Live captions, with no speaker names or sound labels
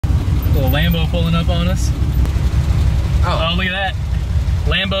Little Lambo pulling up on us. Oh, look at that.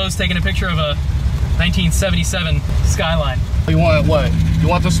 Lambo's taking a picture of a 1977 Skyline. You want what? You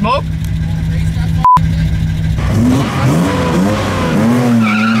want the smoke?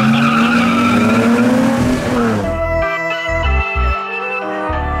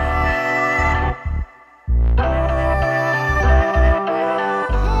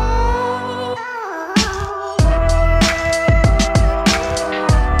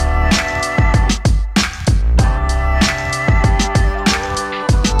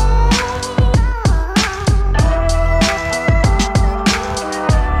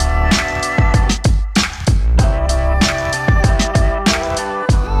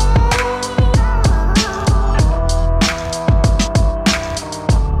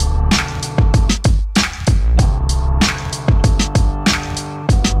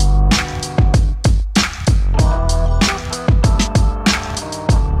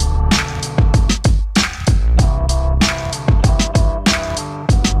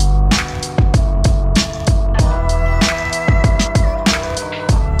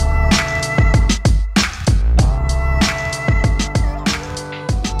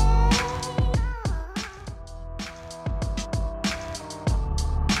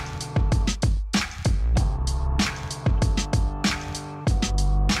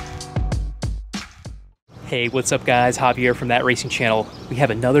 Hey, what's up guys? Javier from That Racing Channel. We have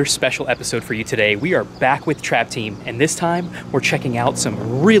another special episode for you today. We are back with Trap Team, and this time we're checking out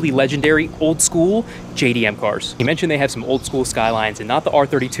some really legendary old school JDM cars. You mentioned they have some old school Skylines, and not the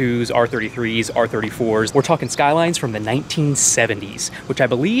R32s, R33s, R34s. We're talking Skylines from the 1970s, which I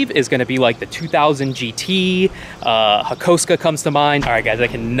believe is gonna be like the 2000 GT, Hakosuka comes to mind. All right guys, I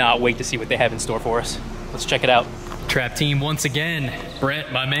cannot wait to see what they have in store for us. Let's check it out. Trap Team once again.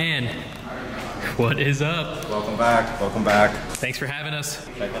 Brett, my man. What is up? Welcome back. Welcome back. Thanks for having us.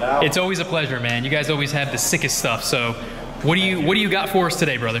 Check it out. It's always a pleasure, man. You guys always have the sickest stuff. So, what do you got for us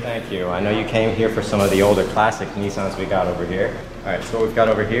today, brother? Thank you. I know you came here for some of the older classic Nissans we got over here. All right, so what we've got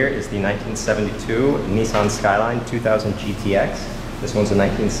over here is the 1972 Nissan Skyline 2000 GTX. This one's a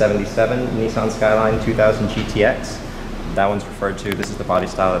 1977 Nissan Skyline 2000 GTX. That one's referred to, this is the body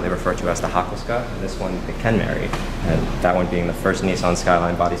style that they refer to as the Hakosuka, and this one the Kenmeri, and that one being the first Nissan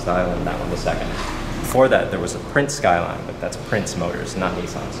Skyline body style, and that one the second. Before that, there was a Prince Skyline, but that's Prince Motors, not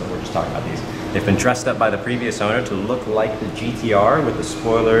Nissan, so we're just talking about these. They've been dressed up by the previous owner to look like the GTR with the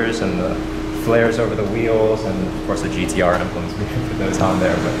spoilers and the flares over the wheels, and of course the GTR emblems, we can put those on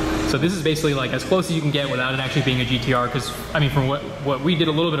there. But so this is basically like as close as you can get without it actually being a GTR, because I mean from what we did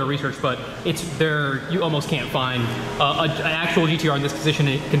a little bit of research, but it's there, you almost can't find an actual GTR in this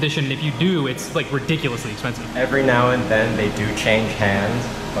condition. If you do, it's like ridiculously expensive. Every now and then they do change hands,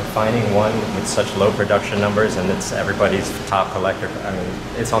 but finding one with such low production numbers, and it's everybody's top collector, I mean,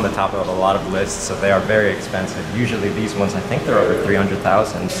 it's on the top of a lot of lists, so they are very expensive. Usually these ones, I think they're over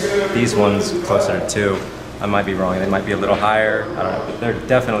 300,000. These ones closer to 2. I might be wrong, they might be a little higher, I don't know, but they're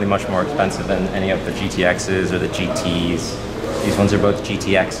definitely much more expensive than any of the GTXs or the GTs. These ones are both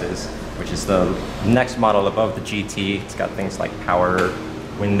GTXs, which is the next model above the GT. It's got things like power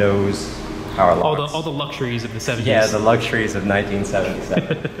windows, power locks. All the luxuries of the 70s. Yeah, the luxuries of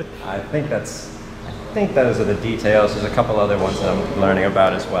 1977. I think those are the details. There's a couple other ones that I'm learning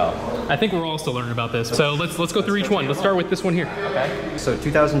about as well. I think we're all still learning about this. So let's go through each one. Let's start with this one here. Okay. So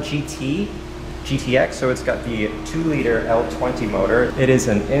 2000 GTX, so it's got the 2-liter L20 motor. It is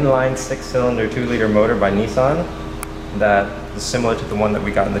an inline 6-cylinder 2-liter motor by Nissan that is similar to the one that we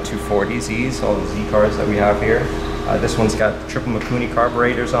got in the 240Zs, all the Z cars that we have here. This one's got triple Mikuni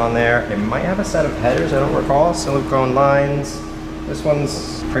carburetors on there. It might have a set of headers, I don't recall, silicone lines. This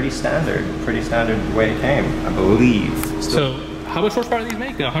one's pretty standard the way it came, I believe. So how much horsepower do these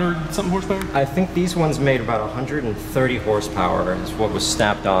make? 100 something horsepower? I think these ones made about 130 horsepower is what was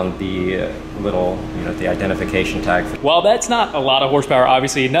snapped on the little, you know, the identification tag. Well, that's not a lot of horsepower,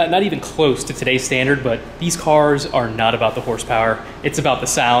 obviously, not even close to today's standard, but these cars are not about the horsepower. It's about the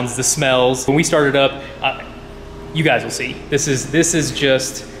sounds, the smells. When we started up, you guys will see. This is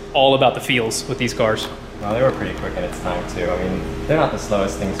just all about the feels with these cars. Well, they were pretty quick in its time too. I mean, they're not the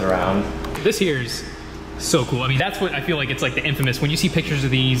slowest things around. This here's so cool. I mean, that's what I feel like it's like the infamous. When you see pictures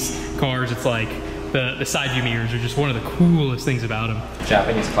of these cars, it's like the side view mirrors are just one of the coolest things about them.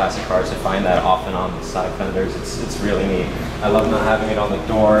 Japanese classic cars, I find that often on the side fenders. It's really neat. I love not having it on the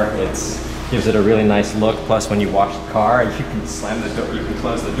door. Gives it a really nice look. Plus, when you wash the car, you can slam the door, you can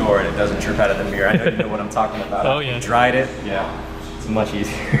close the door, and it doesn't drip out of the mirror. I know you know what I'm talking about. Oh yeah. Dried it. Yeah. It's much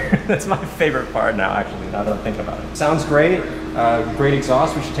easier. That's my favorite part now, actually, now that I'm thinking about it. Sounds great. Great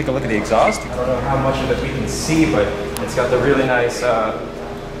exhaust. We should take a look at the exhaust. I don't know how much of it we can see, but it's got the really nice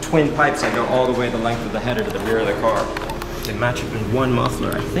twin pipes that go all the way the length of the header to the rear of the car. They match up in one muffler.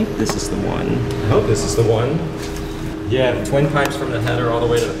 I think this is the one. I hope this is the one. Yeah, the twin pipes from the header all the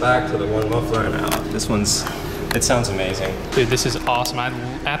way to the back to the one muffler. And this one's, it sounds amazing. Dude, this is awesome. I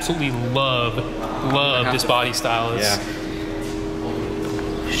absolutely love this body style.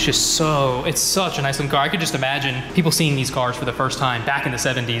 It's just so, it's such a nice looking car. I could just imagine people seeing these cars for the first time back in the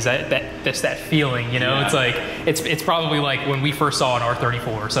 70s, that's that feeling, you know? Yeah. It's like, it's probably like when we first saw an R34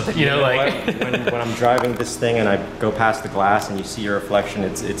 or something, you know, like. when I'm driving this thing and I go past the glass and you see your reflection,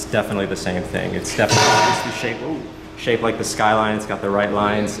 it's definitely the same thing. It's definitely shaped like the Skyline. It's got the right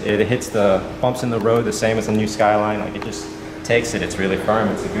lines. It hits the bumps in the road the same as the new Skyline. Like it just takes it. It's really firm.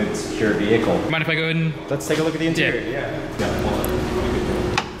 It's a good, secure vehicle. Mind if I go ahead and... Let's take a look at the interior. Yeah.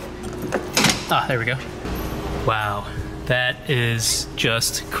 Ah, there we go. Wow, that is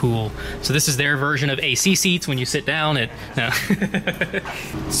just cool. So this is their version of AC seats when you sit down.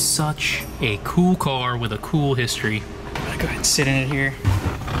 Such a cool car with a cool history. I'm gonna go ahead and sit in it here.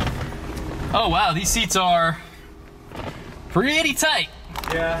 Oh wow, these seats are pretty tight.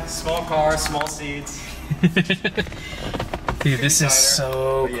 Yeah, small car, small seats. Dude, this is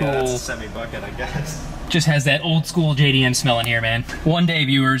so cool. Yeah, that's a semi-bucket, I guess. Just has that old school JDM smell in here, man. One day,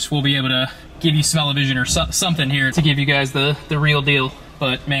 viewers, we'll be able to give you smell-o-vision or something here to give you guys the real deal.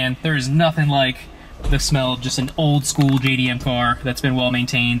 But man, there's nothing like the smell of just an old school JDM car that's been well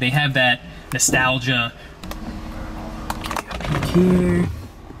maintained. They have that nostalgia. Here.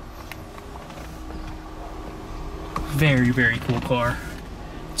 Very, very cool car.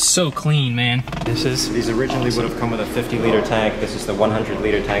 So clean, man. These originally would have come with a 50-liter tank. This is the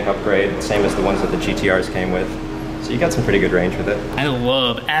 100-liter tank upgrade, same as the ones that the GTRs came with. So you got some pretty good range with it. I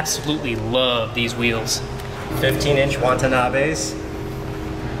absolutely love these wheels. 15-inch Watanabes.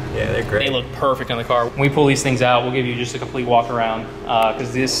 Yeah, they're great. They look perfect on the car. When we pull these things out, we'll give you just a complete walk around.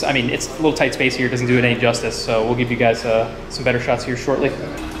 Because this, I mean, it's a little tight space here. It doesn't do it any justice. So we'll give you guys some better shots here shortly.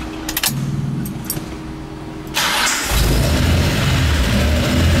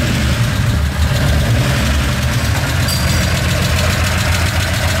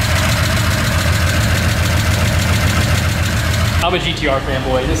 I'm a GTR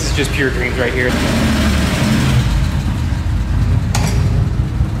fanboy. This is just pure dreams right here.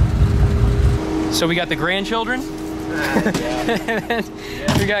 So we got the grandchildren.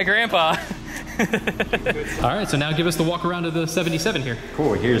 We got Grandpa. All right, so now give us the walk around of the 77 here.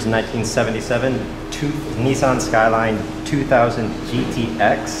 Cool, here's 1977 Nissan Skyline 2000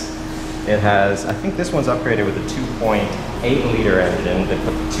 GTX. It has, I think this one's upgraded with a 2.8-liter engine. They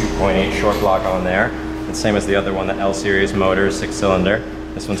put the 2.8 short block on there. It's same as the other one, the L-Series motor, 6-cylinder.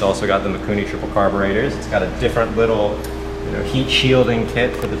 This one's also got the Mikuni triple carburetors. It's got a different little heat shielding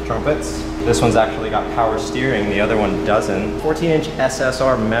kit for the trumpets. This one's actually got power steering, the other one doesn't. 14-inch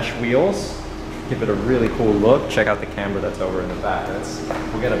SSR mesh wheels. Give it a really cool look. Check out the camber that's over in the back.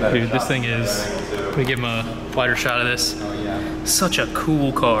 We'll get a better shot. Dude, this thing is, let me give him a wider shot of this. Oh yeah. Such a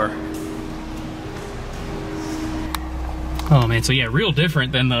cool car. Oh man, so yeah, real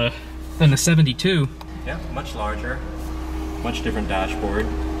different than the 72. Yeah, much larger, much different dashboard.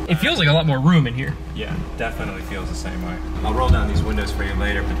 It feels like a lot more room in here. Yeah, definitely feels the same way. I'll roll down these windows for you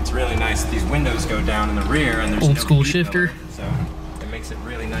later, but it's really nice. These windows go down in the rear and there's old no school shifter. Color, so it makes it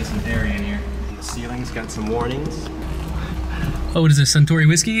really nice and airy in here. And the ceiling's got some warnings. Oh, what is this, Suntory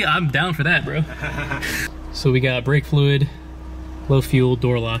whiskey? I'm down for that, bro. So we got brake fluid, low fuel,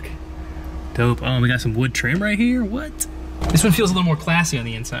 door lock. Dope. Oh, we got some wood trim right here. What? This one feels a little more classy on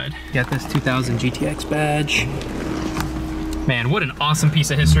the inside. Got this 2000 GTX badge. Man, what an awesome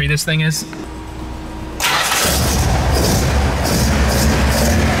piece of history this thing is. Man,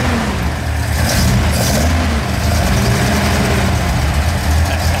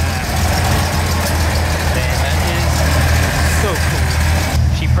 that is so cool.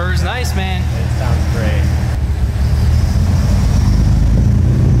 She purrs nice, man. It sounds great.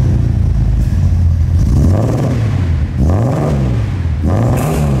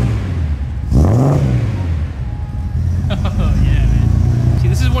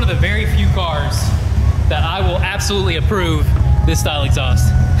 Very few cars that I will absolutely approve this style exhaust.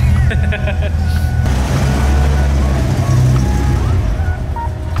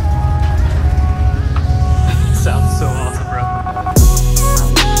 Sounds so awesome, bro.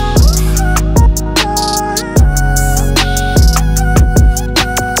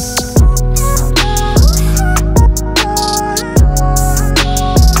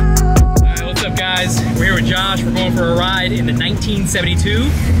 Alright, what's up guys? We're here with Josh. We're going for a ride in the 1972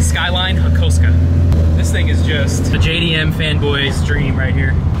 Skyline Hakosuka. This thing is just a JDM fanboy's dream right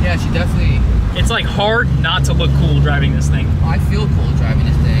here. Yeah, she definitely... It's like hard not to look cool driving this thing. I feel cool driving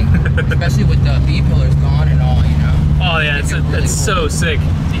this thing. Especially with the B pillars gone and all, you know. Oh yeah, it's really so sick.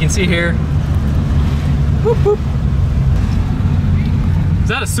 You can see here. Whoop, whoop. Is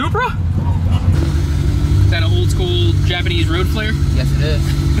that a Supra? Is that an old school Japanese road flare? Yes, it is.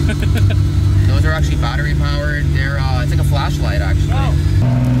 Those are actually battery powered. They're it's like a flashlight actually. Oh.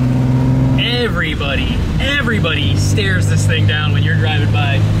 Everybody stares this thing down when you're driving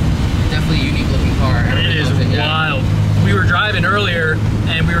by. Definitely a unique looking car. It is wild. We were driving earlier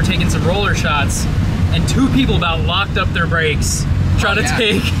and we were taking some roller shots, and two people about locked up their brakes trying to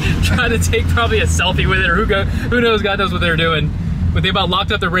take probably a selfie with it, or who knows, God knows what they're doing. But they about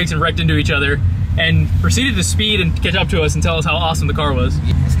locked up their brakes and wrecked into each other and proceeded to speed and catch up to us and tell us how awesome the car was.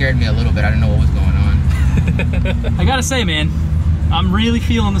 It scared me a little bit. I didn't know what was going on. I gotta say, man, I'm really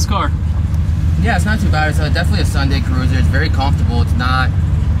feeling this car. Yeah, it's not too bad. It's definitely a Sunday cruiser. It's very comfortable. It's not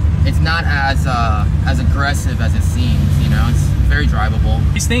as aggressive as it seems, you know. It's very drivable.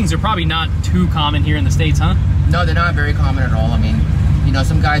 These things are probably not too common here in the States, huh? No, they're not very common at all. I mean, you know,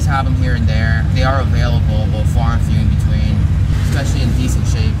 some guys have them here and there. They are available, but far and few in between, especially in decent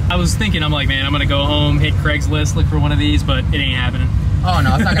shape. I was thinking, I'm like, man, I'm gonna go home, hit Craigslist, look for one of these, but it ain't happening. Oh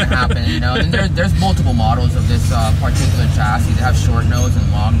no, it's not gonna happen, you know. And there's multiple models of this particular chassis. They have short nose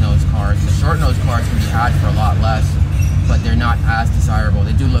and long nose cars. The short nose cars can be had for a lot less, but they're not as desirable.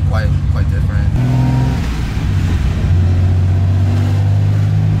 They do look quite different.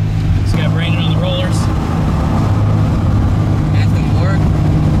 So we got Brandon on the rollers. It's gonna work.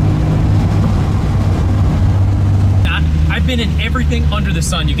 I've been in everything under the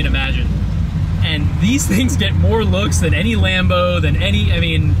sun you can imagine. And these things get more looks than any Lambo, than any, I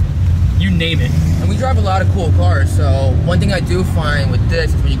mean, you name it. And we drive a lot of cool cars, so one thing I do find with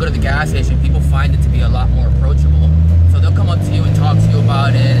this is when you go to the gas station, people find it to be a lot more approachable. So they'll come up to you and talk to you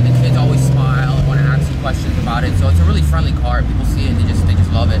about it, and the kids always smile and want to ask you questions about it. So it's a really friendly car. People see it and they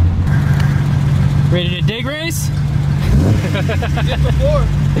just love it. Ready to dig race? Just before.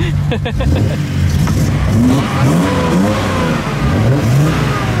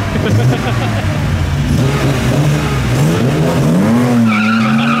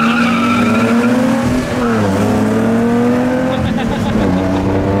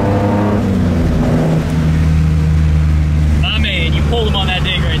 My man, you pulled him on that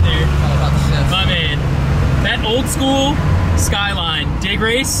dig right there. All about the shift. My man, that old school Skyline dig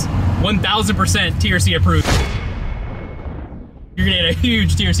race, 1000% TRC approved. You're gonna get a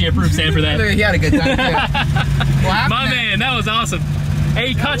huge TRC approved stand for that. He had a good time too. My man, that was awesome. Hey,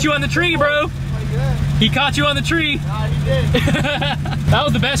 he caught you on the tree, bro. He caught you on the tree. Nah, he did. That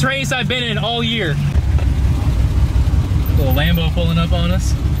was the best race I've been in all year. Little Lambo pulling up on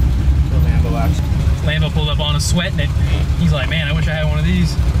us. Little Lambo action. Lambo pulled up on us sweating it. He's like, man, I wish I had one of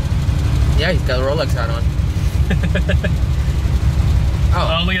these. Yeah, he's got a Rolex hat on.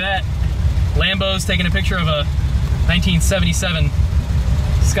 Oh, look at that. Lambo's taking a picture of a 1977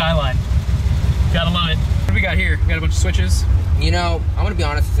 Skyline. Gotta love it. What do we got here? We got a bunch of switches. You know, I'm gonna be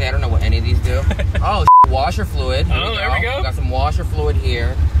honest and say I don't know what any of these do. Oh, washer fluid. Oh, there we go. We got some washer fluid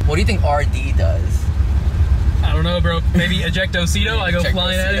here. What do you think RD does? I don't know, bro. Maybe ejectocito. I go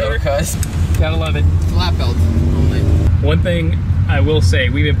flying out of here. Gotta love it. Flat belts only. One thing I will say,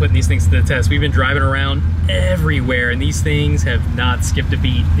 we've been putting these things to the test. We've been driving around everywhere, and these things have not skipped a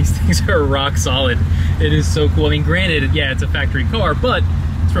beat. These things are rock solid. It is so cool. I mean, granted, yeah, it's a factory car, but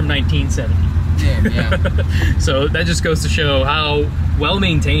it's from 1970. Yeah. So that just goes to show how well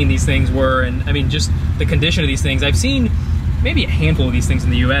maintained these things were, and I mean, just the condition of these things. I've seen maybe a handful of these things in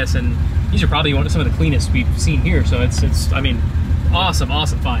the U.S., and these are probably some of the cleanest we've seen here. So it's I mean, awesome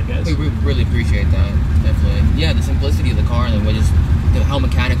find, guys. We really appreciate that, definitely. Yeah, the simplicity of the car and how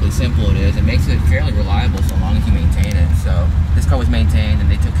mechanically simple it is. It makes it fairly reliable so long as you maintain it. So this car was maintained,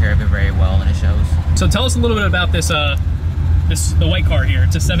 and they took care of it very well, and it shows. So tell us a little bit about this. The white car here.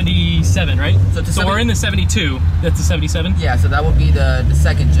 It's a 77, right? So we're in the 72. That's the 77. Yeah, so that would be the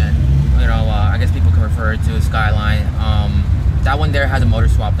second gen. You know, I guess people can refer it to as Skyline. That one there has a motor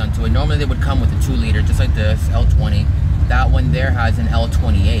swap done to it. Normally they would come with a 2-liter, just like this L20. That one there has an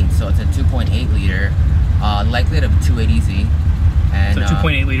L28, so it's a 2.8 liter, likely to have a 280Z. And so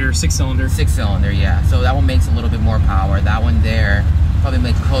 2.8 liter, 6-cylinder. 6-cylinder, yeah. So that one makes a little bit more power. That one there probably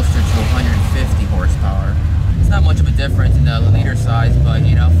makes closer to 150 horsepower. It's not much of a difference in the liter size, but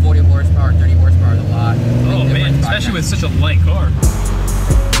you know, 40 horsepower, 30 horsepower is a lot. Oh man, especially with such a light car.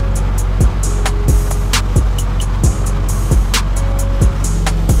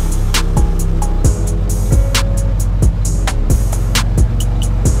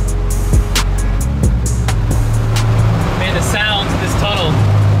 Man, the sounds of this tunnel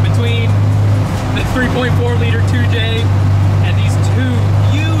between the 3.4 liter 2J and these two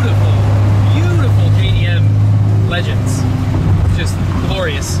beautiful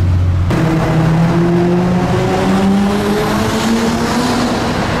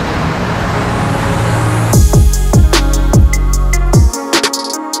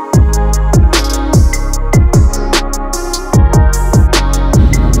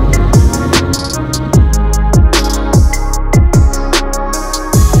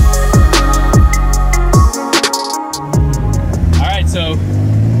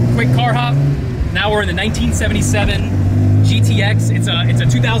quick car hop. Now we're in the 1977 GTX. It's a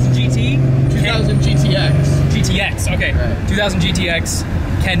 2000 GT. 2000 GTX. GTX, okay. Right. 2000 GTX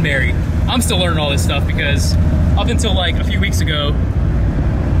Kenmeri. I'm still learning all this stuff because up until like a few weeks ago,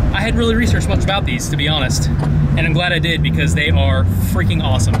 I hadn't really researched much about these, to be honest. And I'm glad I did because they are freaking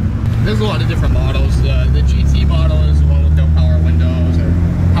awesome. There's a lot of different models. The GT model is the one with no power windows or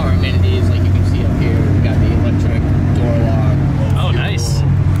power amenities, like you can see up here. We got the electric door lock. Oh, nice.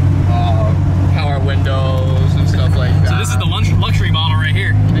 Power windows and stuff like that. So this is the luxury model right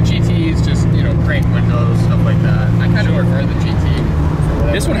here. The GT is just, you know, crank windows, stuff like that. I kind of prefer the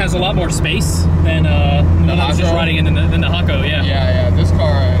GT. This one has a lot more space than the one I was just riding in than the Hako, yeah. Yeah, this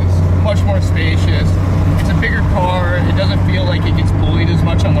car is much more spacious. It's a bigger car. It doesn't feel like it gets bullied as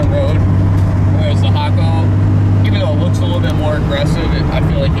much on the road. Whereas the Hako, even though it looks a little bit more aggressive, I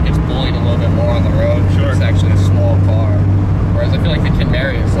feel like it gets bullied a little bit more on the road. Sure. It's actually a small car. Whereas I feel like the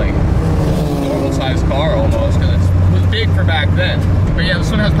Kenmeri is like a normal sized car almost, because it was big for back then. But yeah, this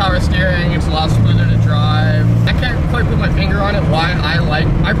one has power steering. It's a lot smoother to drive. I can't quite put my finger on it why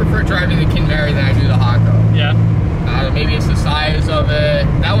I prefer driving the Kenmeri than I do the Hako. Yeah. Maybe it's the size of it.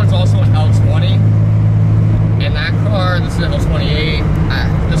 That one's also an L20. And that car, this is an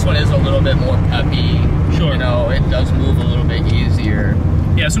L28. This one is a little bit more peppy. Sure. You know, it does move a little bit easier.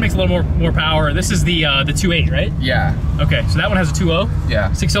 Yeah, this one makes a little more power. This is the 2.8, right? Yeah. Okay, so that one has a 2.0.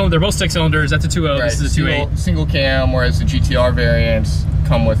 Yeah. 6-cylinder. They're both 6 cylinders. That's a 2.0. Right. This is a 2.8. Single cam, whereas the GTR variants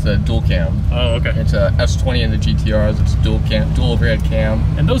come with a dual cam. Oh, okay. It's a S20 in the GTRs. It's dual red cam.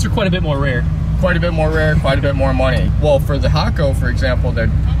 And those are quite a bit more rare. Quite a bit more rare, quite a bit more money. Well, for the Hako, for example,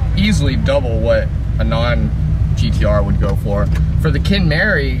 they're easily double what a non-GTR would go for. For the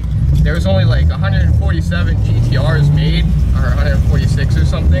Kenmeri, there's only like 147 GTRs made, or 146 or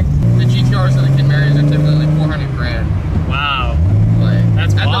something. The GTRs and the Kenmeris are typically like 400 grand. Wow. Like,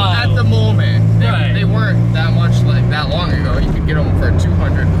 that's wild. At the moment, they Right. weren't that much like that long ago. You could get them for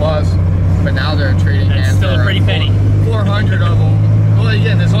 200 plus, but now they're trading That's hands still a pretty penny. 400 of them. Well,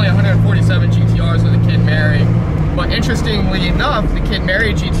 again, there's only 147 GTRs of the Kenmeri. But interestingly enough, the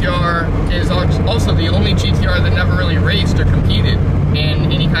Kenmeri GTR is also the only GTR that never really raced or competed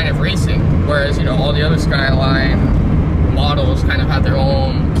in any kind of racing. Whereas, you know, all the other Skyline models kind of have their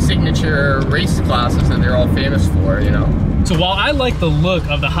own signature race classes that they're all famous for, you know. So while I like the look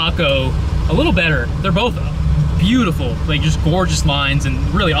of the Hako a little better, they're both beautiful, like just gorgeous lines and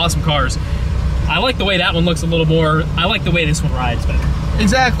really awesome cars. I like the way that one looks a little more. I like the way this one rides better.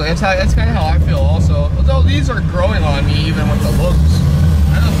 Exactly, that's kind of how I feel also. Although these are growing on me even with the looks.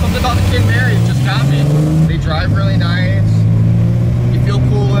 I don't know, something about the Kenmeri just got me. They drive really nice. You feel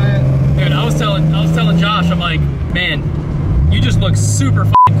cool in it. Dude, I was telling Josh, I'm like, man, you just look super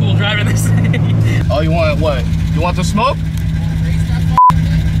f***ing cool driving this thing. Oh, you want what? You want the smoke?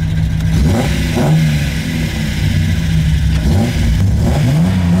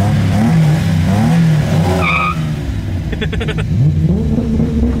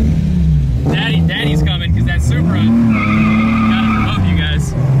 Daddy's coming because that Supra got it for both you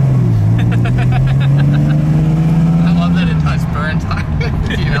guys. I love that it does burn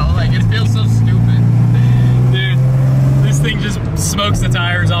tires, you know, like it feels so stupid. Dude, this thing just smokes the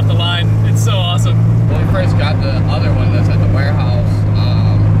tires off the line. It's so awesome. When we first got the other one that's at the warehouse,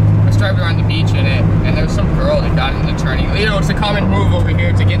 I was driving around the beach in it, and there was some girl that got in the turning lane. You know, it's a common move over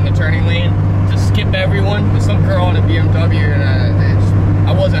here to get in the turning lane, to skip everyone. There's some girl in a BMW, and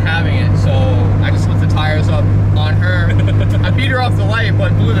I wasn't having it, so I just put the tires up on her. I beat her off the light,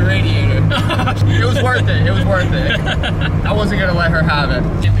 but blew the radiator. It was worth it. It was worth it. I wasn't gonna let her have it.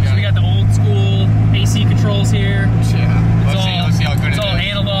 So we got the old school AC controls here. Yeah. Let's see how good it is. It's all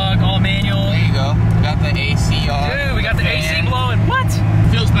analog, all manual. There you go. We got the AC on. Dude, we got the AC blowing. What?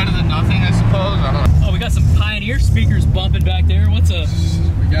 Feels better than nothing, I suppose. I don't know. Oh, we got some Pioneer speakers bumping back there. What's up?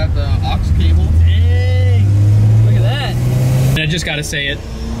 We got the aux cable. Dang. Look at that. And I just gotta say it.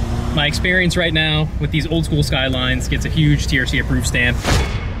 My experience right now with these old school Skylines gets a huge TRC approved stamp.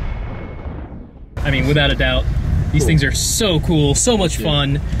 I mean, without a doubt, these things are so cool, so much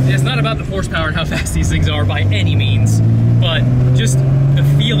fun. It's not about the horsepower and how fast these things are by any means, but just the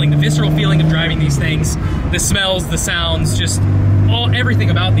feeling, the visceral feeling of driving these things, the smells, the sounds, just everything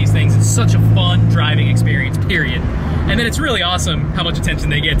about these things. It's such a fun driving experience, period. And then it's really awesome how much attention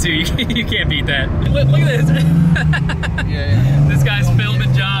they get too. You can't beat that. Look at this. Yeah. This guy's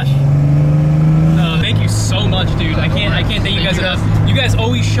filming Josh. Thank you so much, dude. I can't thank you guys enough. You guys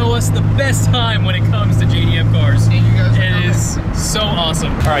always show us the best time when it comes to JDM cars. Thank you guys for It coming. is so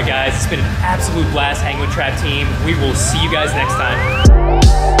awesome. All right, guys, it's been an absolute blast hanging with Trap Team. We will see you guys next time.